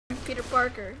Peter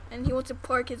Parker, and he wants to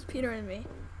park his Peter in me.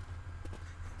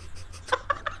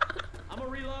 I'm gonna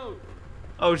reload.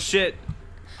 Oh shit!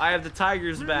 I have the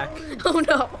tigers back. Oh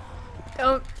no!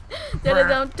 Don't.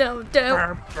 Don't. Don't. Don't.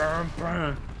 Don't.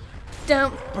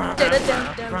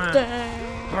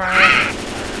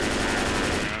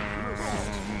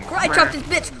 Karate chop this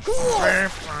bitch!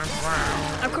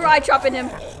 I'm karate chopping him.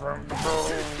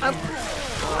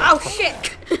 Oh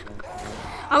shit!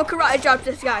 I'm gonna karate chop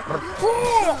this guy.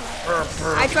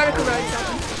 I try to karate chop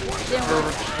him. Didn't work.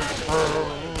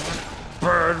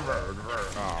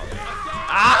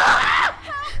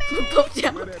 Both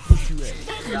down.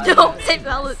 No, save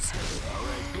Alice.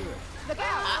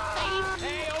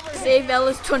 Save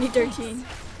Alice 2013.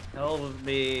 Hell with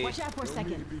me. Watch out for a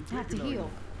second. I have to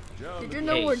heal. Did you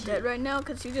know we're dead right now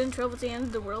because you didn't trouble at the end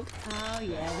of the world? Oh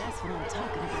yeah, that's what I'm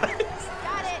talking about.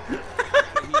 Got it.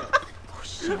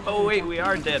 Oh wait, we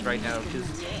are dead right now because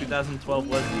 2012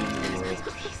 was the end of the world.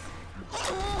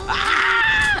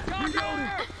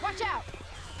 Watch out.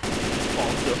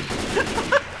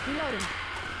 Reloading.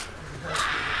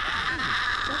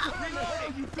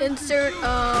 Insert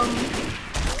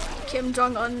Kim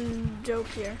Jong-un joke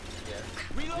here.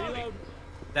 Reload.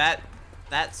 That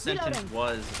sentence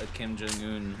was a Kim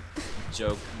Jong-un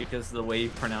joke because of the way he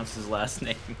pronounced his last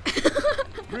name.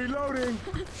 Reloading.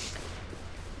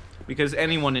 Because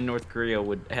anyone in North Korea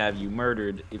would have you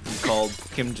murdered if you called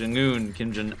Kim Jong-un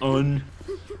Kim Jong-un.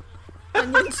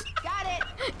 Onions. Got it.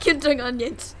 Kim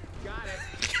Jong-onions. Got it.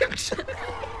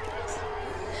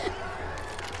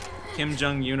 Kim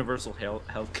Jong Universal Health.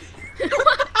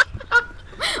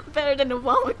 Better than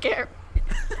Obamacare.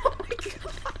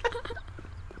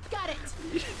 Got it.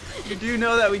 You do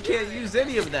know that we can't use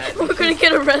any of that. We're gonna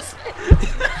get arrested.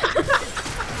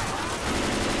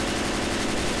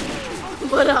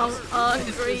 But I'm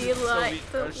hungry like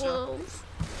the wolves.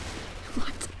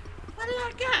 What? What did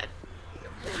I get?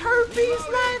 Herpes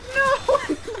like no.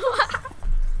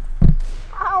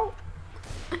 Ow.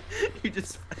 You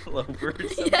just fell over or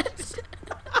something. Yes.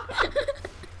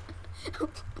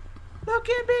 Look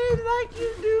at me like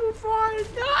you do for no one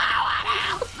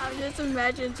else. I'm just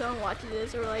imagining someone watching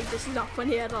this or like, this is not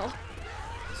funny at all.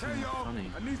 Funny.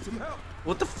 I need some help.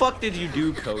 What the fuck did you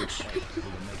do, Coach?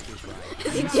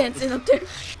 Is he dancing up there?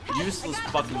 Useless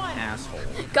fucking asshole.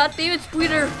 God damn it,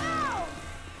 Spooter!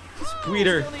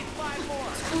 Squeeter.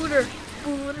 Spooter!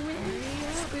 Spooter man!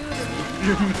 Spooter.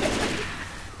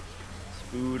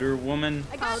 Spooter woman.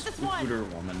 I got this one. Spooter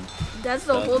woman. That's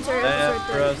the whole entire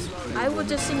episode right Spooter there. I was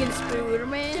just singing Spooter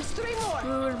man. Just 3 more.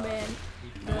 Spooter man.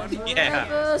 Yeah.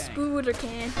 Whatever Spooter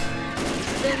can.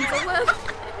 Then the web.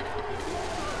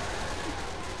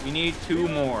 We need 2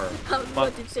 more. I was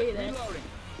about to say that.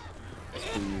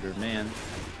 Spooter man.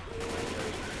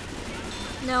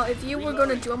 Now, if you were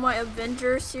gonna join my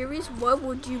Avengers series, what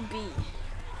would you be?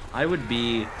 I would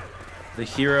be the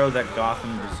hero that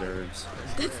Gotham deserves.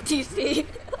 That's DC.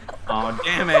 Oh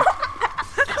damn it!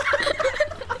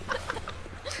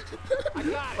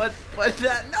 What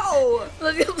that? No!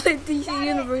 Let's go play DC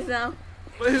Universe now.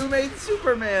 But who made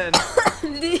Superman?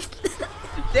 DC.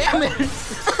 Damn it!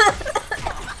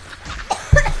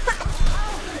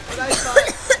 But I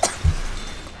thought.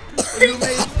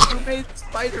 Who made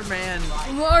Spider-Man?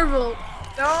 Marvel.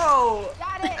 No!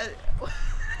 Got it.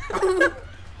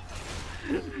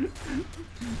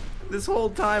 This whole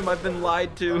time I've been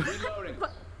lied to.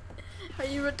 Are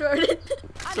you retarded?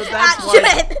 So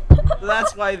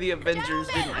that's why the Avengers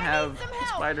didn't have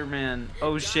Spider-Man.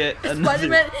 Oh shit!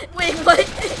 Spider-Man. Wait, what?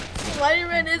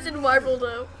 Spider-Man is in Marvel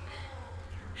though.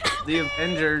 The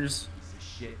Avengers.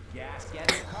 Shit, gas, get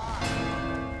in the car.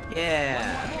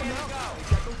 Yeah.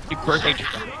 Happy birthday.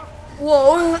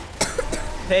 Whoa.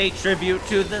 Pay tribute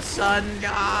to the sun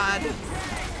god.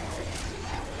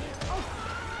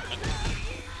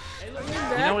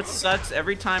 You know what sucks?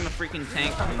 Every time a freaking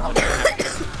tank comes up, I have to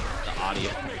listen to the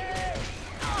audio.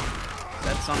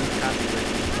 That song is copyrighted.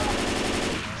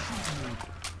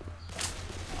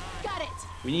 Got it.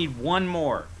 We need 1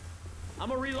 more.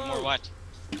 I'm a reload. Or what?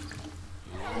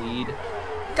 Lead.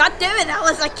 God damn it,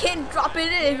 Alice! I can't drop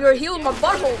it in if you're healing my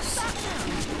buttholes.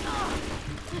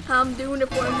 I'm doing it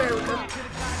for America.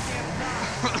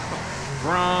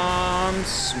 From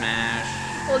Smash.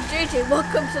 Well, JJ,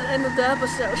 welcome to the end of the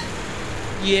episode. I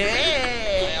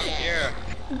Yeah. am here.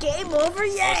 Game over, I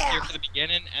was yeah. here for the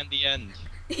beginning and the end.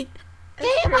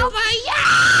 Game over,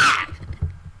 yeah.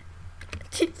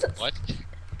 Jesus. What?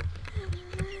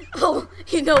 Oh,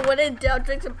 you know what? In doubt,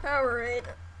 drink some Powerade.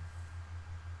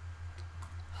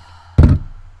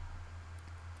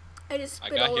 I just I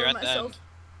spit got all here over at the end. myself.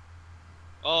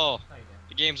 Oh,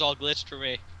 the game's all glitched for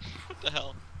me. What the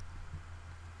hell?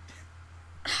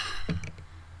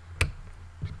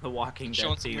 The Walking Dead.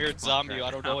 Showing some theme weird is zombie. fucked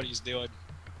I don't know what he's doing.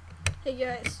 Hey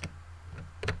guys.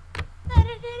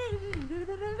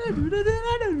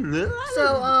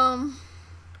 So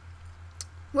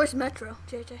where's Metro,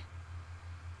 JJ?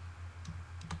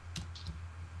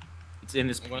 It's in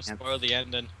his I'm gonna pants. spoil the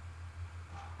ending.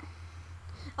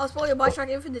 I'll spoil your Bioshock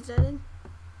Infinite's ending.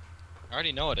 I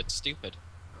already know it. It's stupid.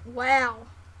 Wow,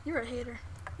 you're a hater.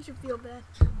 You should feel bad.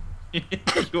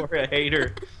 You're a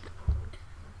hater.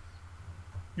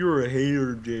 You're a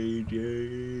hater,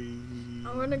 JJ.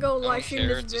 I'm gonna go I don't live stream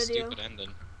care. this It's a video. stupid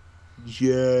ending.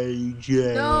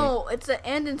 JJ. No, it's the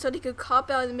ending so they could cop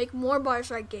out and make more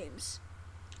Bioshock games.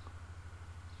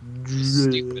 It's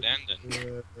a stupid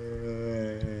ending.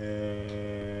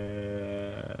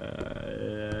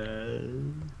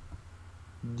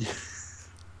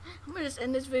 I'm gonna just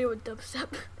end this video with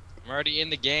dubstep. I'm already in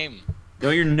the game. No,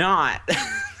 you're not.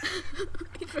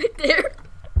 He's right there.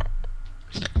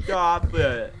 Stop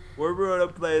it. We're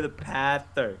gonna play the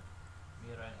Pather.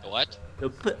 The what? The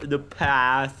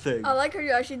Pather. I like how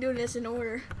you're actually doing this in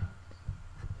order.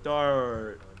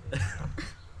 Start.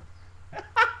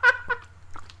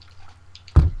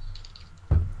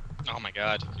 Oh my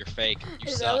god, you're fake. You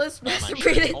Is suck. Ellis Oh my masturbating?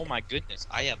 goodness. Oh my goodness,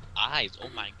 I have eyes. Oh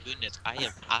my goodness, I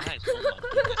have eyes. Oh my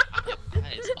goodness, I have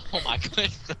eyes. Oh my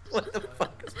goodness. What the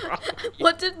fuck is wrong?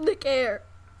 What did Nick air?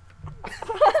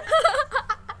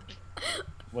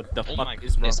 What the Oh fuck my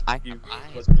is wrong goodness, I with you? have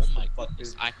eyes. What Oh the my fuck goodness,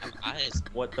 is- I have eyes.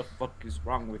 What the fuck is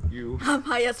wrong with you? I'm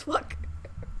high as fuck.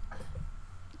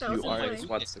 That You was are funny. as Oh what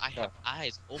my goodness, the I have fuck?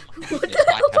 eyes. Oh my What goodness, the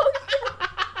I have hell?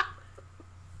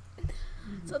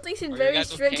 Something seems Are you very guys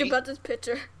strange okay? about this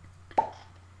picture.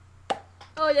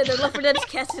 Oh yeah, the Left 4 Dead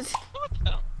casts.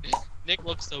 Nick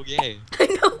looks so gay. I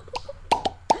know.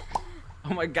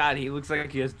 Oh my god, he looks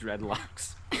like he has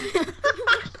dreadlocks.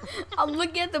 I'm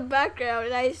looking at the background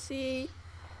and I see,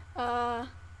 The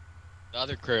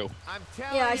other crew. I'm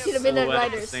telling yeah, I see the Midnight Silhouette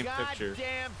of the Riders. same picture.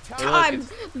 Goddamn Time,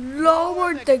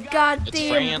 lower the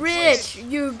goddamn France. bridge,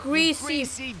 you greasy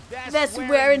vest vest-wearing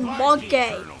wearing monkey.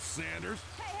 Colonel Sanders.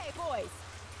 Hey, hey, boys.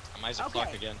 I'm Isaac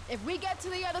Clarke again. If we get to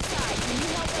the other side, can you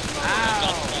help us lower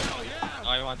Oh,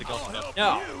 I want the ghost stuff.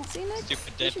 No. it? See, Nick?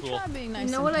 Stupid You should Deadpool. try being nice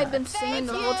You know what I've been sometimes. saying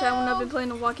the whole time when I've been playing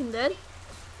The Walking Dead?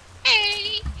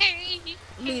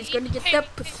 Lee's gonna get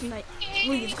that pussy tonight.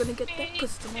 Lee's gonna get that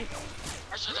pussy tonight.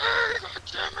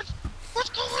 What's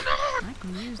going on? I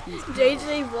can use these.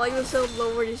 JJ volume is so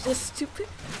lowered, it's just stupid.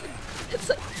 It's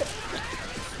like,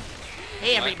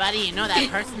 Hey everybody, you know that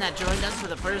person that joined us for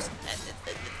the first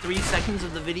 3 seconds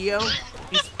of the video?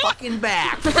 He's fucking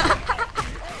back.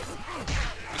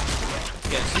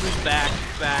 Yes, he's back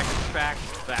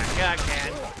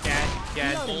again.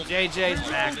 JJ's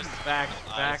back.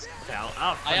 Tell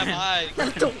up. I have eyes.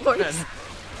 that's the worst.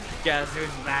 Guess who's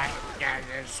back? Guess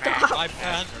who's Stop. My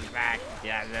brand. back?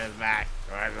 Guess who's back?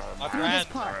 My brand.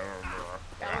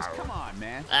 Fellas, come on,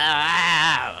 man.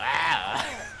 My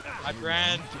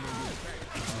brand.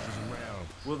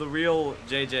 Will the real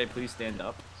JJ please stand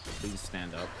up? Please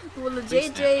stand up. Will the Please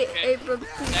JJ stand. Abrams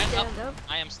please Stand stand up. up?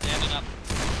 I am standing up.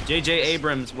 JJ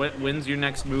Abrams, when's your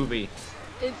next movie?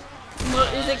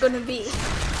 What is it gonna be?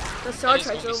 The Star It is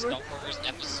Trek's gonna be over. Star Wars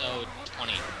Episode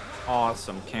 20.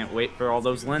 Awesome. Can't wait for all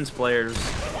those lens players.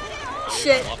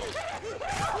 Shit.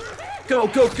 Go,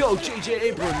 JJ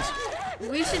Abrams.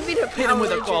 We should be the Hit him Power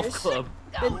with a golf Rangers. club.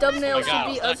 The thumbnail Oh my God,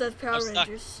 should be I'm us stuck. as Power I'm stuck.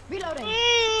 Rangers. Reloading.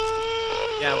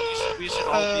 Yeah, we should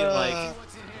all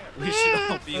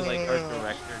be like, our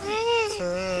director.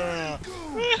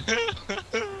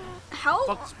 How?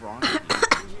 What's wrong?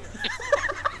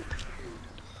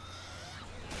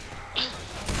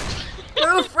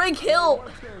 Throw Frank Hill.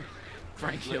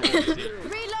 Frank Hill.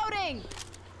 Reloading.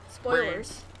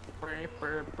 Spoilers.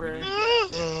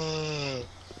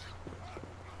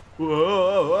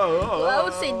 Well, I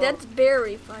would say that's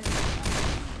very funny.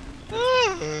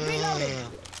 Reloading.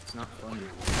 It's not funny.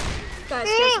 Guys,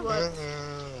 guess what?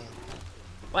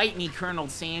 Bite me, Colonel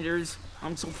Sanders.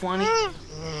 I'm so funny.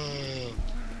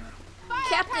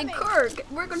 Captain Kirk,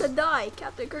 we're gonna die.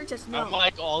 Captain Kirk just I'm no.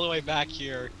 like all the way back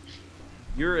here.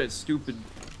 You're a stupid.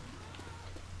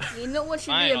 You know what should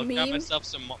be Fine, a I'll grab meme? myself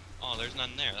some. Oh, there's none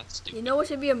there. That's You stupid. know what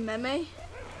should be a meme?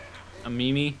 A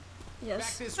Mimi?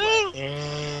 Yes. This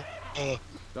way.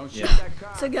 Don't shoot Yeah. that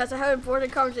car. So guys, I have an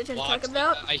important conversation to talk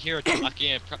about. I hear it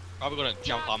talking. It's probably gonna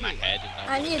jump on my head.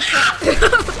 I And need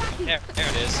to. there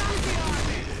it is.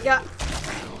 Yeah.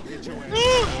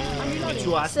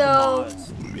 So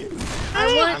I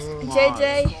want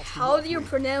JJ. How do you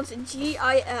pronounce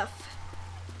GIF?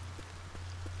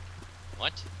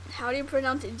 What? How do you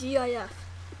pronounce GIF?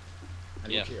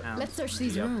 Yeah. Let's search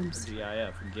these rooms.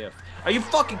 GIF, GIF. Are you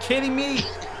fucking kidding me?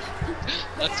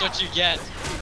 That's what you get.